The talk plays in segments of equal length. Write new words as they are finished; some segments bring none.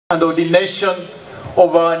and ordination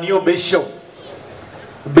of our new bishop,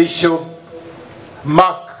 Bishop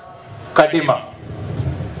Mark Kadima.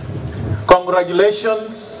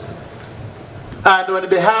 Congratulations, and on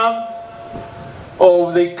behalf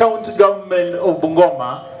of the county government of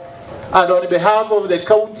Bungoma, and on behalf of the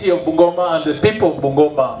county of Bungoma and the people of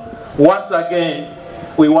Bungoma, once again,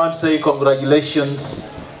 we want to say congratulations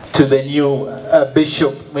to the new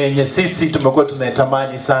bishop mwenye sisi tumekuwa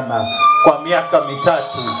tunatamani sana kwa miaka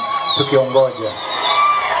mitatu tukiongoja.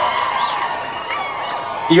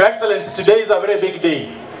 Your Excellency, today is a very big day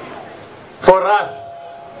for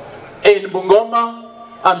us in Bungoma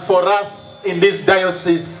and for us in this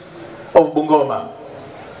diocese of Bungoma.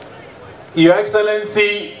 Your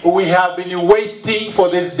Excellency, we have been waiting for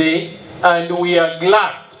this day and we are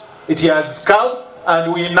glad it has come,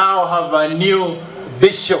 and we now have a new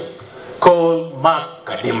bishop called Mark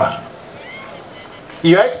Kadima.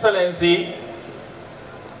 Your Excellency,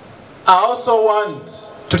 I also want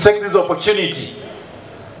to take this opportunity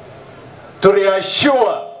to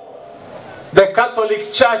reassure the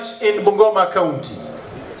Catholic Church in Bungoma County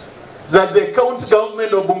that the county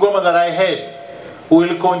government of Bungoma that I head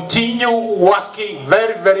will continue working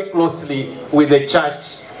very, very closely with the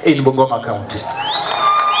church in Bungoma County.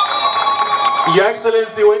 Your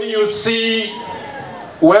Excellency, when you see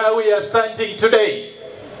where we are standing today,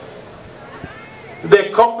 the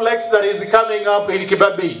complex that is coming up in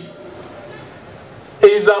Kibabi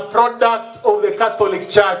is a product of the Catholic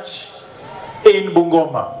Church in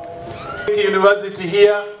Bungoma. University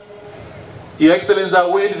here, Your Excellency, I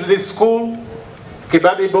went to this school,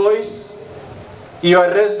 Kibabi boys, the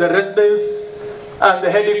residence and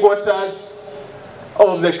the headquarters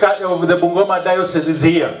of the Bungoma diocese is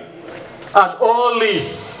here. And all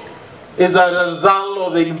this is a result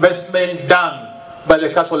of the investment done by the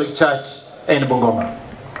Catholic Church in Bungoma.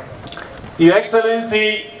 Your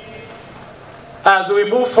Excellency, as we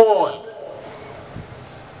move forward,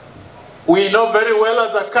 we know very well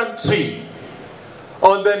as a country,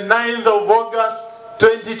 on the 9th of August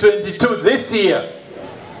 2022, this year,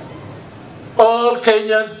 all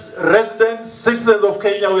Kenyans, residents, citizens of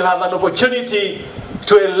Kenya will have an opportunity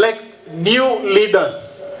to elect new leaders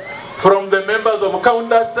from the members of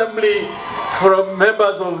county assembly, from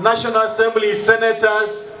members of national assembly,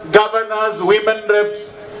 senators, governors, women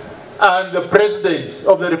reps, and the president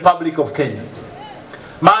of the Republic of Kenya.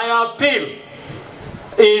 My appeal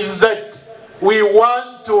is that we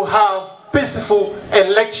want to have peaceful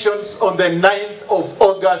elections on the 9th of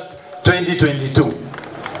August 2022.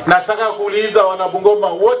 Nataka kuuliza wanabungoma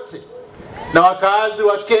wote na wakaazi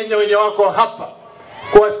wa Kenya wenye wako hapa,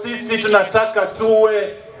 kwa sisi tunataka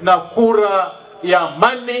tuwe na kura ya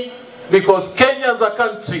amani, because Kenya as a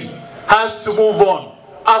country has to move on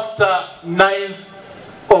after 9th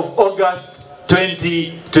of August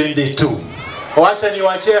 2022. Wacha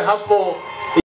niwaachie hapo